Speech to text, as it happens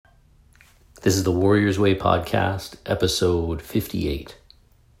This is the Warriors Way podcast, episode 58,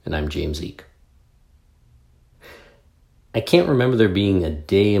 and I'm James Eek. I can't remember there being a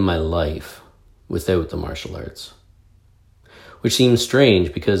day in my life without the martial arts, which seems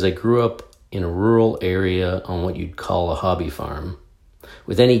strange because I grew up in a rural area on what you'd call a hobby farm,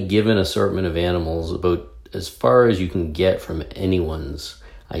 with any given assortment of animals about as far as you can get from anyone's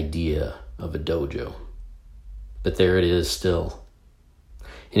idea of a dojo. But there it is still,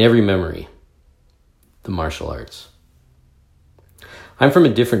 in every memory, the martial arts. I'm from a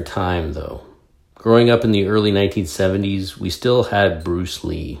different time, though. Growing up in the early 1970s, we still had Bruce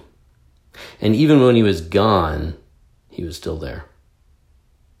Lee. And even when he was gone, he was still there.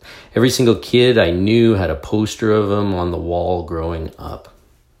 Every single kid I knew had a poster of him on the wall growing up.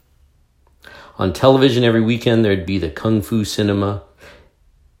 On television every weekend, there'd be the Kung Fu cinema.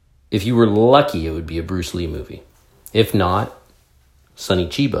 If you were lucky, it would be a Bruce Lee movie. If not, Sonny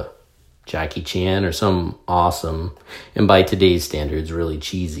Chiba, Jackie Chan, or some awesome, and by today's standards, really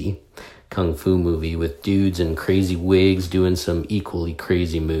cheesy, Kung Fu movie with dudes in crazy wigs doing some equally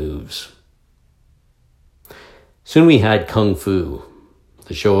crazy moves. Soon we had Kung Fu,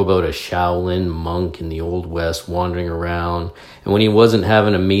 the show about a Shaolin monk in the Old West wandering around, and when he wasn't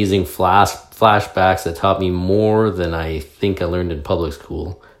having amazing flashbacks that taught me more than I think I learned in public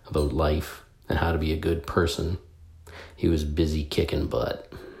school about life and how to be a good person, he was busy kicking butt.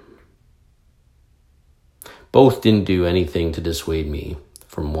 Both didn't do anything to dissuade me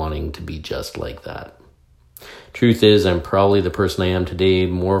from wanting to be just like that. Truth is, I'm probably the person I am today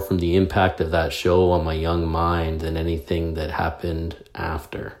more from the impact of that show on my young mind than anything that happened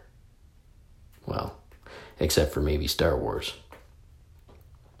after. Well, except for maybe Star Wars.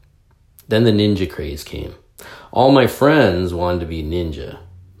 Then the ninja craze came. All my friends wanted to be ninja,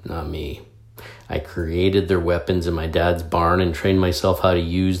 not me. I created their weapons in my dad's barn and trained myself how to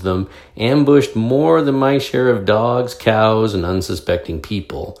use them, ambushed more than my share of dogs, cows, and unsuspecting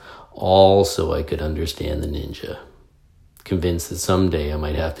people, all so I could understand the ninja, convinced that someday I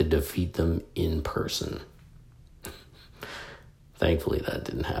might have to defeat them in person. Thankfully, that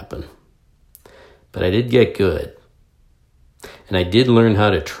didn't happen. But I did get good, and I did learn how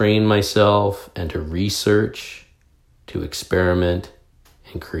to train myself and to research, to experiment,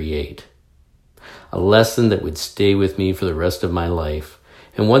 and create. A lesson that would stay with me for the rest of my life,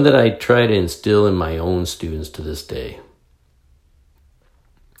 and one that I try to instill in my own students to this day.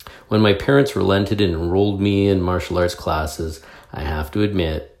 When my parents relented and enrolled me in martial arts classes, I have to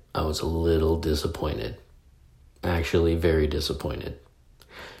admit I was a little disappointed. Actually, very disappointed.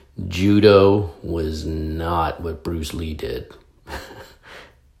 Judo was not what Bruce Lee did.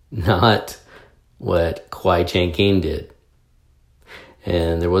 Not what Kwai Chang Caine did.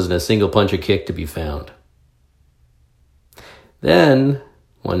 And there wasn't a single punch or kick to be found. Then,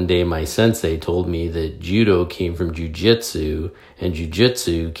 one day my sensei told me that judo came from jujitsu, and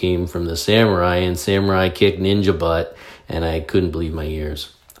jujitsu came from the samurai, and samurai kicked ninja butt, and I couldn't believe my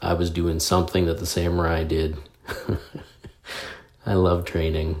ears. I was doing something that the samurai did. I loved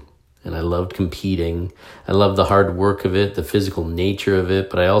training, and I loved competing. I loved the hard work of it, the physical nature of it,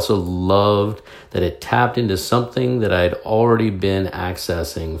 but I also loved that it tapped into something that I'd already been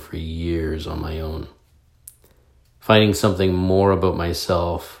accessing for years on my own. Finding something more about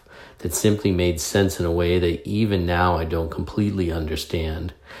myself that simply made sense in a way that even now I don't completely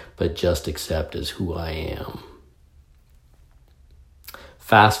understand, but just accept as who I am.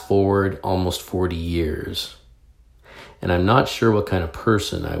 Fast forward almost 40 years, and I'm not sure what kind of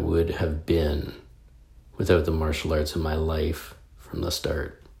person I would have been without the martial arts in my life from the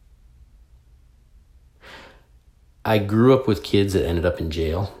start. I grew up with kids that ended up in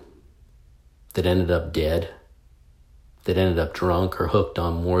jail, that ended up dead, that ended up drunk or hooked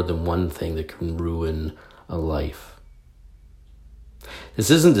on more than one thing that can ruin a life.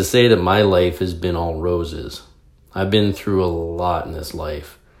 This isn't to say that my life has been all roses. I've been through a lot in this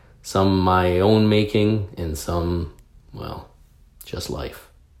life. Some my own making and some, well, just life.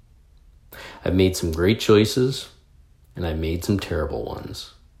 I've made some great choices and I've made some terrible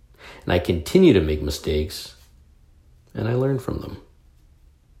ones. And I continue to make mistakes and I learn from them.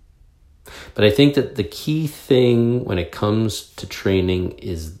 But I think that the key thing when it comes to training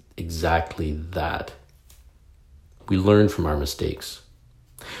is exactly that. We learn from our mistakes.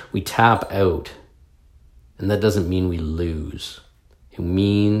 We tap out, and that doesn't mean we lose. It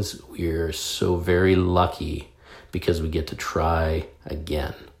means we're so very lucky because we get to try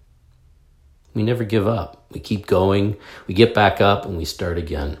again. We never give up. We keep going, we get back up, and we start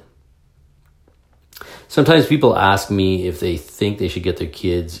again. Sometimes people ask me if they think they should get their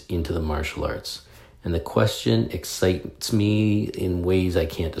kids into the martial arts, and the question excites me in ways I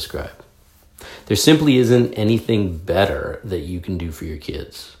can't describe. There simply isn't anything better that you can do for your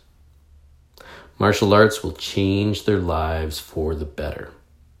kids. Martial arts will change their lives for the better.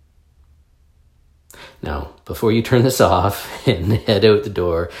 Now, before you turn this off and head out the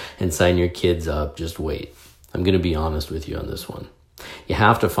door and sign your kids up, just wait. I'm going to be honest with you on this one. You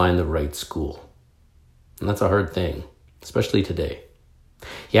have to find the right school. And that's a hard thing, especially today.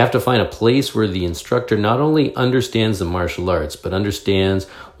 You have to find a place where the instructor not only understands the martial arts, but understands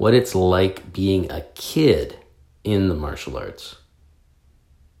what it's like being a kid in the martial arts.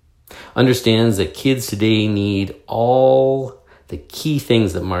 Understands that kids today need all the key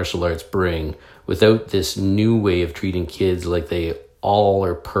things that martial arts bring without this new way of treating kids like they all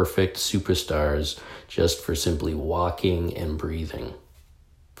are perfect superstars just for simply walking and breathing.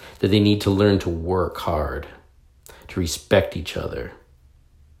 That they need to learn to work hard, to respect each other.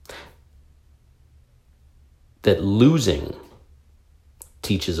 That losing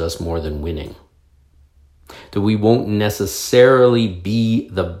teaches us more than winning. That we won't necessarily be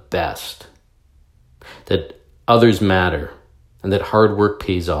the best. That others matter and that hard work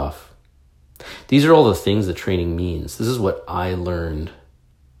pays off. These are all the things that training means. This is what I learned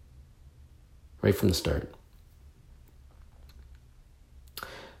right from the start.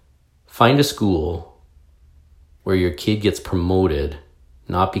 Find a school where your kid gets promoted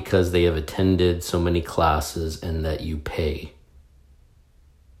not because they have attended so many classes and that you pay,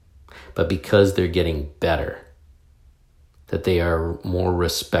 but because they're getting better, that they are more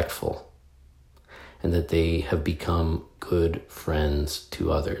respectful, and that they have become good friends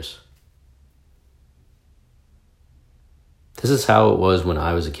to others. This is how it was when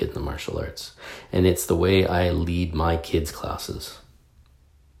I was a kid in the martial arts, and it's the way I lead my kids' classes.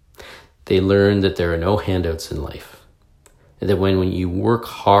 They learn that there are no handouts in life. And that when you work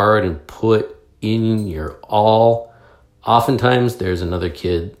hard and put in your all, oftentimes there's another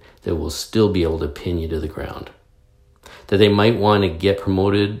kid that will still be able to pin you to the ground. That they might want to get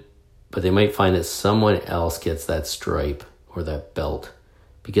promoted, but they might find that someone else gets that stripe or that belt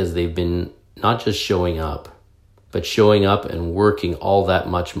because they've been not just showing up, but showing up and working all that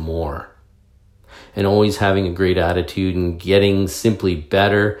much more. And always having a great attitude and getting simply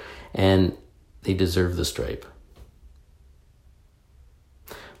better, and they deserve the stripe.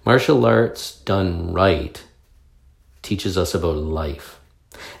 Martial arts done right teaches us about life.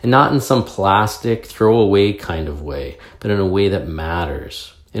 And not in some plastic, throwaway kind of way, but in a way that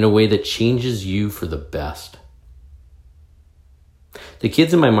matters, in a way that changes you for the best. The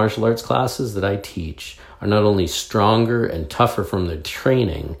kids in my martial arts classes that I teach are not only stronger and tougher from their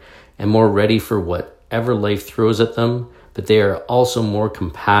training and more ready for whatever life throws at them, but they are also more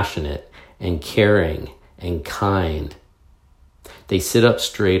compassionate and caring and kind. They sit up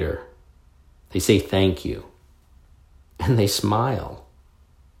straighter. They say thank you. And they smile.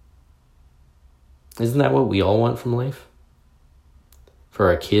 Isn't that what we all want from life? For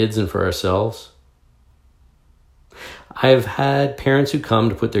our kids and for ourselves? I've had parents who come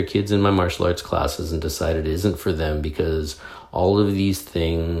to put their kids in my martial arts classes and decide it isn't for them because all of these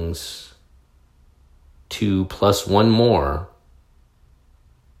things, 2 plus 1 more,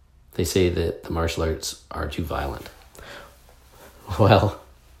 they say that the martial arts are too violent. Well,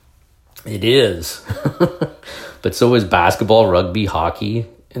 it is. But so is basketball, rugby, hockey,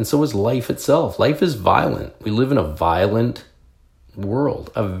 and so is life itself. Life is violent. We live in a violent world,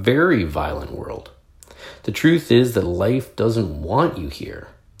 a very violent world. The truth is that life doesn't want you here.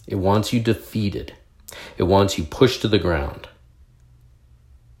 It wants you defeated. It wants you pushed to the ground.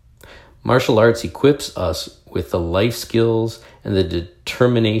 Martial arts equips us with the life skills and the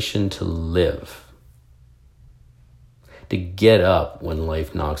determination to live. To get up when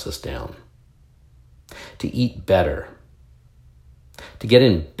life knocks us down. To eat better. To get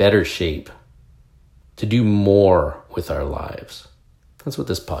in better shape. To do more with our lives. That's what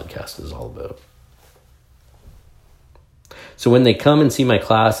this podcast is all about. So when they come and see my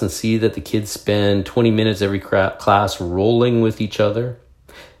class and see that the kids spend 20 minutes every class rolling with each other,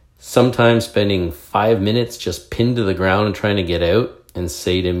 sometimes spending 5 minutes just pinned to the ground and trying to get out, and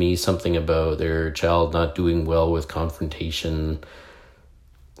say to me something about their child not doing well with confrontation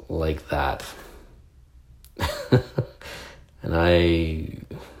like that. And I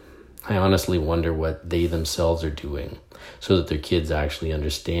honestly wonder what they themselves are doing so that their kids actually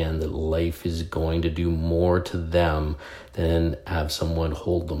understand that life is going to do more to them than have someone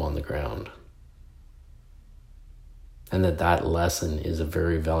hold them on the ground. And that lesson is a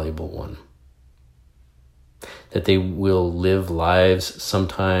very valuable one. That they will live lives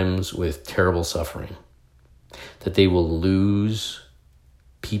sometimes with terrible suffering. That they will lose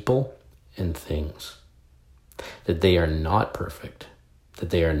people and things. That they are not perfect. that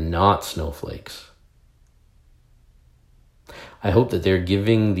they are not snowflakes. I hope that they're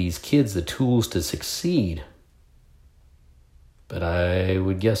giving these kids the tools to succeed, but I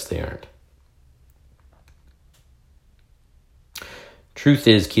would guess they aren't. Truth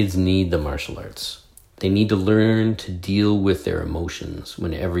is, kids need the martial arts. They need to learn to deal with their emotions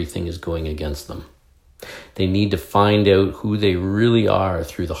when everything is going against them. They need to find out who they really are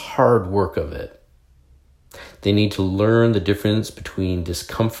through the hard work of it. They need to learn the difference between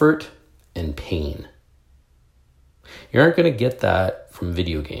discomfort and pain. You aren't going to get that from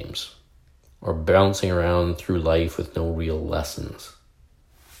video games or bouncing around through life with no real lessons.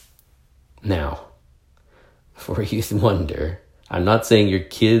 Now, before you wonder, I'm not saying your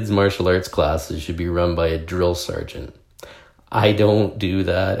kids' martial arts classes should be run by a drill sergeant. I don't do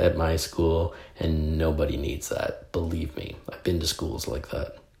that at my school, and nobody needs that. Believe me, I've been to schools like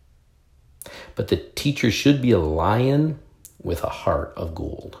that. But the teacher should be a lion with a heart of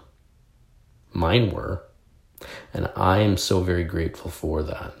gold. Mine were, and I am so very grateful for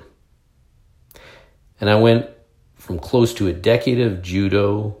that. And I went from close to a decade of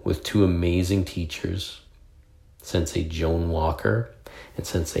judo with two amazing teachers, Sensei Joan Walker and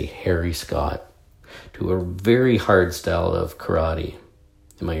Sensei Harry Scott, to a very hard style of karate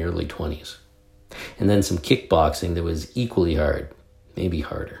in my early 20s. And then some kickboxing that was equally hard, maybe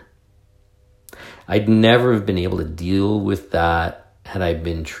harder. I'd never have been able to deal with that had I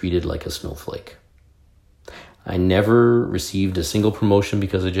been treated like a snowflake. I never received a single promotion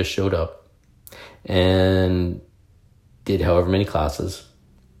because I just showed up and did however many classes.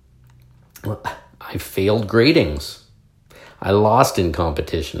 I failed gradings. I lost in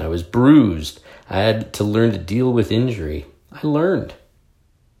competition. I was bruised. I had to learn to deal with injury. I learned.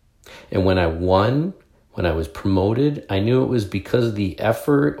 And when I won, when I was promoted, I knew it was because of the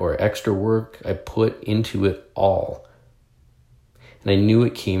effort or extra work I put into it all. And I knew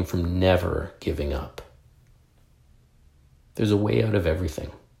it came from never giving up. There's a way out of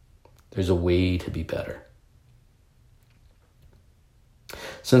everything. There's a way to be better.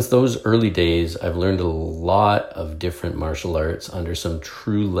 Since those early days, I've learned a lot of different martial arts under some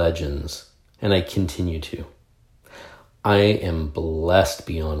true legends, and I continue to. I am blessed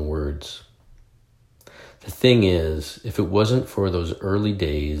beyond words. The thing is, if it wasn't for those early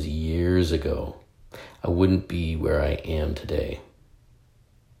days years ago, I wouldn't be where I am today.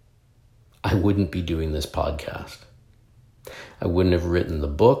 I wouldn't be doing this podcast. I wouldn't have written the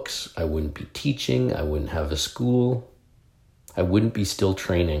books. I wouldn't be teaching. I wouldn't have a school. I wouldn't be still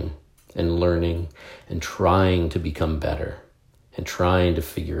training and learning and trying to become better and trying to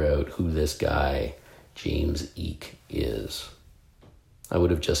figure out who this guy, James Eek, is. I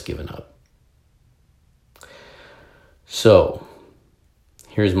would have just given up. So,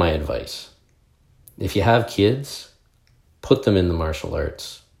 here's my advice. If you have kids, put them in the martial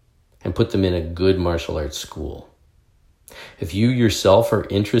arts and put them in a good martial arts school. If you yourself are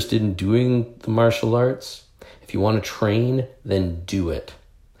interested in doing the martial arts, if you want to train, then do it.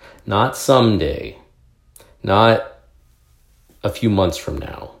 Not someday. Not a few months from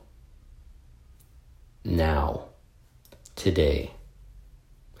now. Now. Today.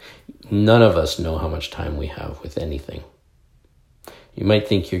 None of us know how much time we have with anything. You might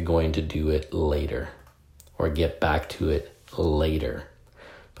think you're going to do it later or get back to it later.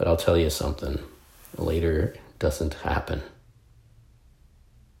 But I'll tell you something. Later doesn't happen.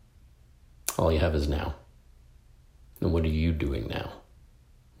 All you have is now. And what are you doing now?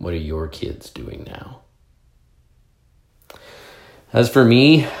 What are your kids doing now? As for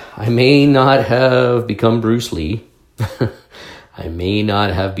me, I may not have become Bruce Lee. I may not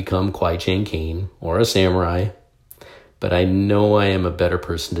have become Kwai Chang Caine or a samurai, but I know I am a better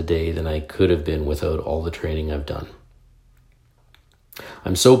person today than I could have been without all the training I've done.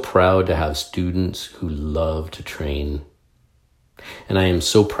 I'm so proud to have students who love to train. And I am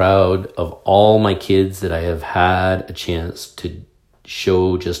so proud of all my kids that I have had a chance to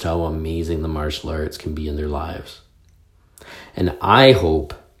show just how amazing the martial arts can be in their lives. And I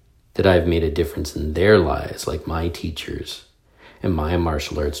hope that I've made a difference in their lives like my teachers and my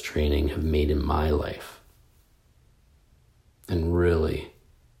martial arts training have made in my life. And really,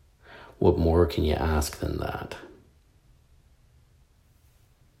 what more can you ask than that?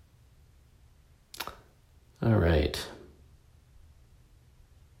 All right.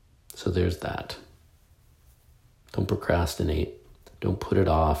 So there's that. Don't procrastinate. Don't put it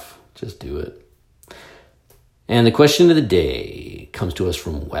off. Just do it. And the question of the day comes to us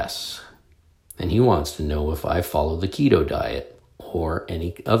from Wes. And he wants to know if I follow the keto diet or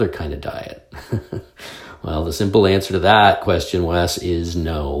any other kind of diet. Well, the simple answer to that question, Wes, is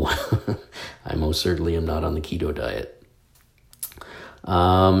no. I most certainly am not on the keto diet.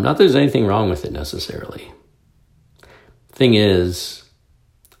 Not that there's anything wrong with it necessarily. Thing is,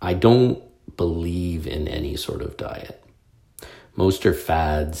 I don't believe in any sort of diet. Most are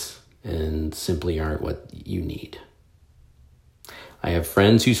fads and simply aren't what you need. I have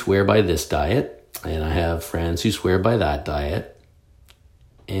friends who swear by this diet, and I have friends who swear by that diet.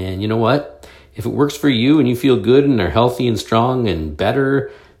 And you know what? If it works for you and you feel good and are healthy and strong and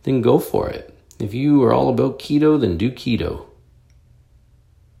better, then go for it. If you are all about keto, then do keto.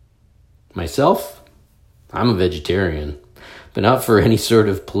 Myself, I'm a vegetarian, but not for any sort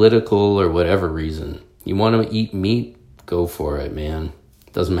of political or whatever reason. You want to eat meat? Go for it, man.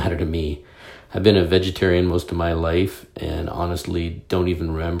 Doesn't matter to me. I've been a vegetarian most of my life and honestly don't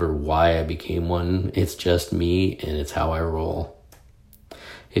even remember why I became one. It's just me and it's how I roll.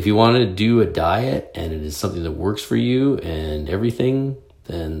 If you want to do a diet and it is something that works for you and everything,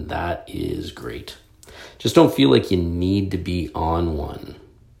 then that is great. Just don't feel like you need to be on one.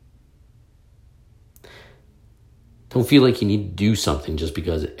 Don't feel like you need to do something just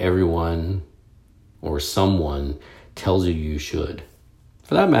because everyone or someone tells you you should.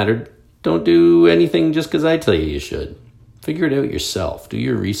 For that matter, don't do anything just because I tell you you should. Figure it out yourself. Do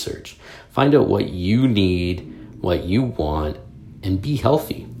your research. Find out what you need, what you want, and be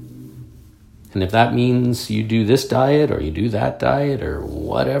healthy. And if that means you do this diet or you do that diet or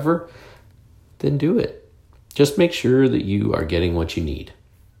whatever, then do it. Just make sure that you are getting what you need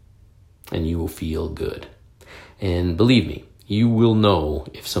and you will feel good. And believe me, you will know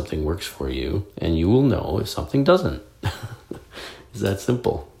if something works for you and you will know if something doesn't. It's that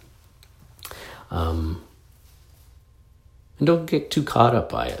simple. And don't get too caught up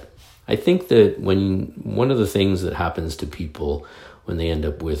by it. I think that one of the things that happens to people when they end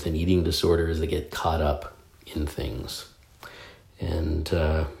up with an eating disorder is they get caught up in things. And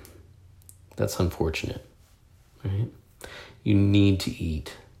that's unfortunate, right? You need to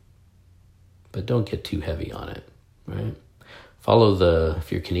eat, but don't get too heavy on it, right?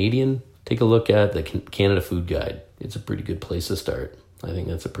 If you're Canadian, take a look at the Canada Food Guide. It's a pretty good place to start. I think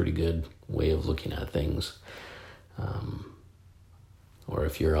that's a pretty good way of looking at things. Or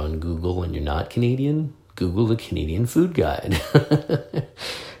if you're on Google and you're not Canadian, Google the Canadian Food Guide.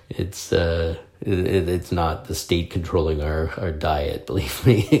 It's not the state controlling our diet, believe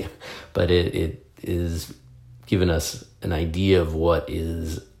me, but it is giving us an idea of what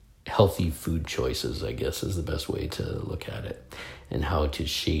is healthy food choices, I guess is the best way to look at it, and how to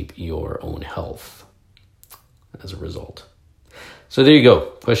shape your own health as a result. So there you go.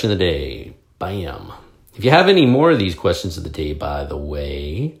 Question of the day. Bam. If you have any more of these questions of the day, by the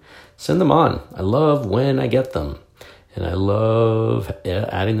way, send them on. I love when I get them. And I love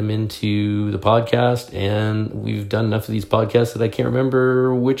adding them into the podcast. And we've done enough of these podcasts that I can't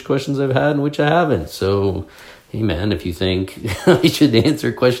remember which questions I've had and which I haven't. So, hey man, if you think I should answer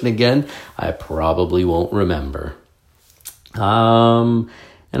a question again, I probably won't remember. And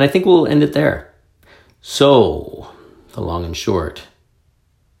I think we'll end it there. So, the long and short.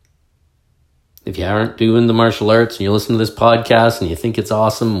 If you aren't doing the martial arts and you listen to this podcast and you think it's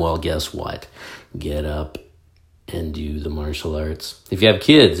awesome, well, guess what? Get up and do the martial arts. If you have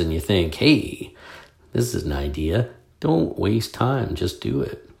kids and you think, hey, this is an idea, don't waste time. Just do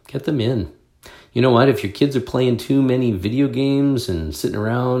it. Get them in. You know what? If your kids are playing too many video games and sitting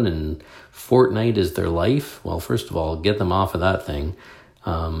around and Fortnite is their life, well, first of all, get them off of that thing.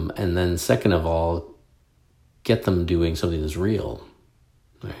 And then second of all, get them doing something that's real.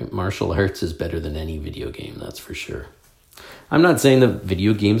 Right? Martial arts is better than any video game, that's for sure. I'm not saying that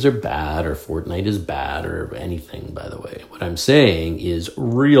video games are bad or Fortnite is bad or anything, by the way. What I'm saying is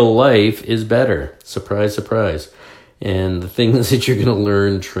real life is better. Surprise, surprise. And the things that you're going to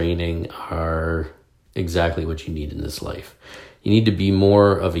learn training are exactly what you need in this life. You need to be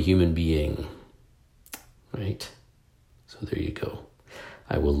more of a human being, right? So there you go.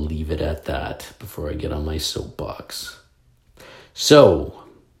 I will leave it at that before I get on my soapbox. So,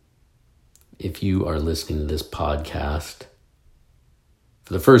 if you are listening to this podcast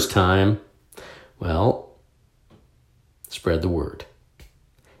for the first time, well, spread the word.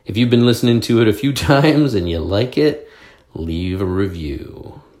 If you've been listening to it a few times and you like it, leave a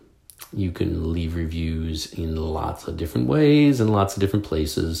review. You can leave reviews in lots of different ways and lots of different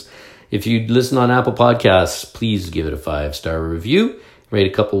places. If you listen on Apple Podcasts, please give it a 5-star review. Write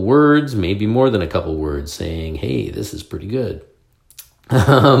a couple words, maybe more than a couple words, saying, hey, this is pretty good.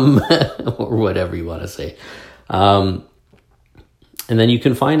 Or whatever you want to say. And then you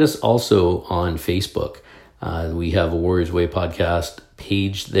can find us also on Facebook. We have a Warriors Way podcast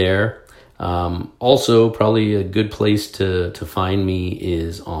page there. Also, probably a good place to find me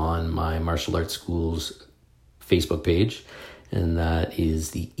is on my martial arts school's Facebook page. and that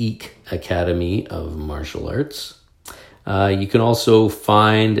is the Eek Academy of Martial Arts. You can also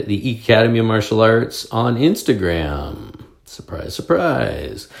find the Eek Academy of Martial Arts on Instagram. Surprise,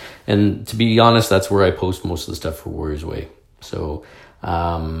 surprise. And to be honest, that's where I post most of the stuff for Warriors Way. So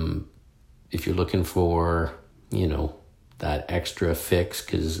if you're looking for, that extra fix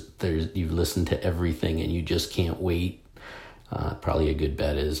because you've listened to everything and you just can't wait, probably a good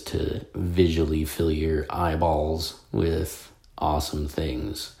bet is to visually fill your eyeballs with awesome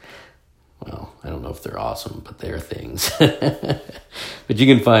things. Well, I don't know if they're awesome, but they're things. But you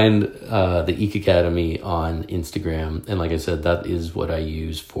can find the Eek Academy on Instagram. And like I said, that is what I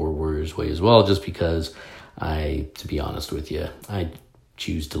use for Warriors Way as well, just because to be honest with you, I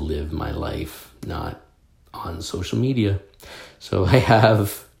choose to live my life not on social media. So I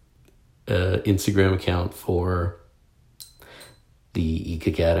have an Instagram account for the Eek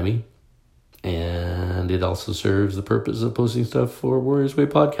Academy, and it also serves the purpose of posting stuff for Warriors Way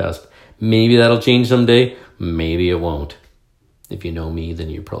podcast. Maybe that'll change someday. Maybe it won't. If you know me, then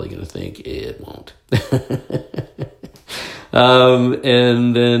you're probably going to think it won't.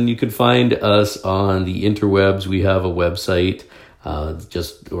 And then you can find us on the interwebs. We have a website,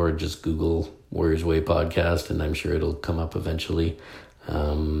 just Google Warriors Way podcast, and I'm sure it'll come up eventually.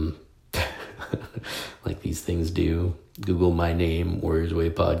 Like these things do. Google my name, Warriors Way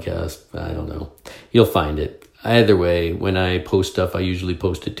podcast. I don't know. You'll find it. Either way, when I post stuff, I usually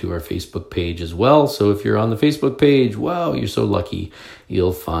post it to our Facebook page as well. So if you're on the Facebook page, wow, you're so lucky.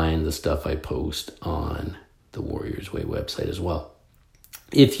 You'll find the stuff I post on the Warriors Way website as well.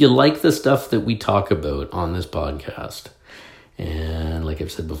 If you like the stuff that we talk about on this podcast, and like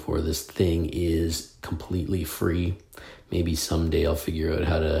I've said before, this thing is completely free. Maybe someday I'll figure out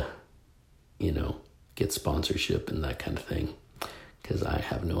how to, get sponsorship and that kind of thing, because I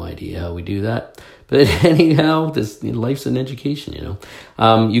have no idea how we do that. But anyhow, life's an education,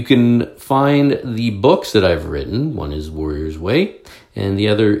 You can find the books that I've written. One is Warriors Way, and the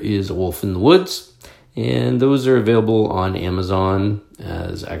other is A Wolf in the Woods. And those are available on Amazon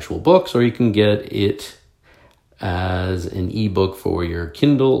as actual books, or you can get it as an ebook for your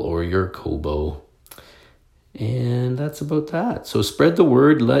Kindle or your Kobo. And that's about that. So spread the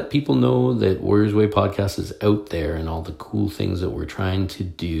word. Let people know that Warriors Way podcast is out there and all the cool things that we're trying to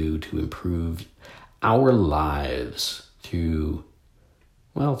do to improve our lives through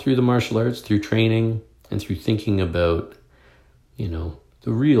the martial arts, through training, and through thinking about, the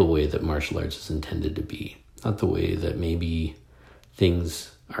real way that martial arts is intended to be. Not the way that maybe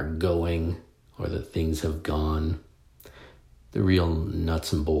things are going or that things have gone. The real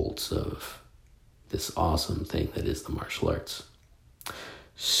nuts and bolts of this awesome thing that is the martial arts.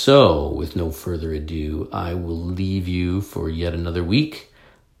 So, with no further ado, I will leave you for yet another week.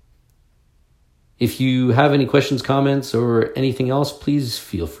 If you have any questions, comments, or anything else, please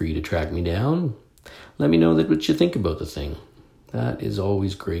feel free to track me down. Let me know what you think about the thing. That is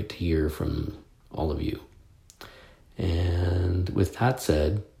always great to hear from all of you. And with that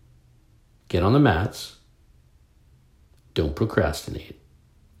said, get on the mats. Don't procrastinate.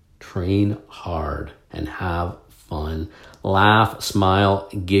 Train hard and have fun. Laugh, smile,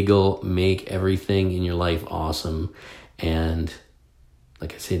 giggle, make everything in your life awesome. And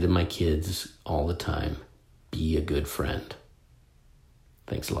like I say to my kids all the time, be a good friend.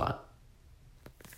 Thanks a lot.